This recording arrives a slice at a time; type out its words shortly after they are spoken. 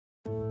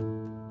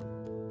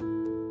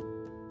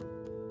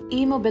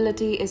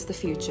E-mobility is the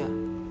future.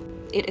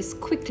 It is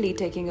quickly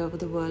taking over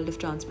the world of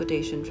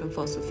transportation from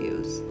fossil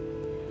fuels.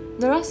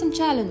 There are some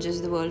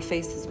challenges the world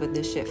faces with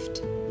this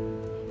shift.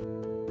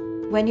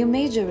 When you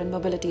major in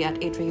mobility at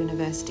Atria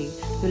University,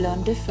 you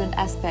learn different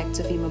aspects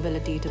of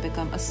e-mobility to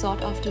become a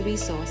sought-after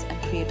resource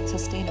and create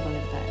sustainable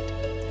impact.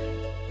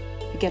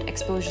 You get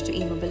exposure to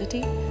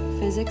e-mobility,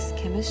 physics,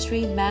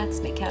 chemistry,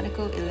 maths,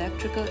 mechanical,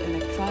 electrical,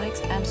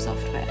 electronics, and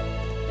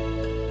software.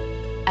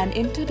 An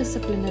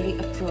interdisciplinary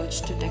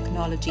approach to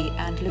technology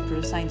and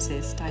liberal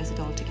sciences ties it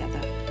all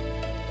together.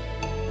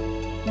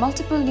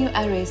 Multiple new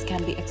arrays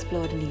can be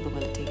explored in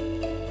e-mobility.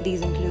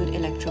 These include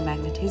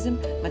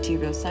electromagnetism,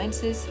 material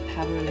sciences,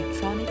 power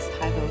electronics,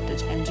 high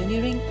voltage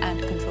engineering,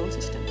 and control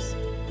systems.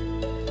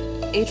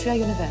 Atria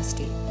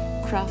University,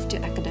 craft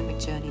your academic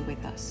journey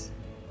with us.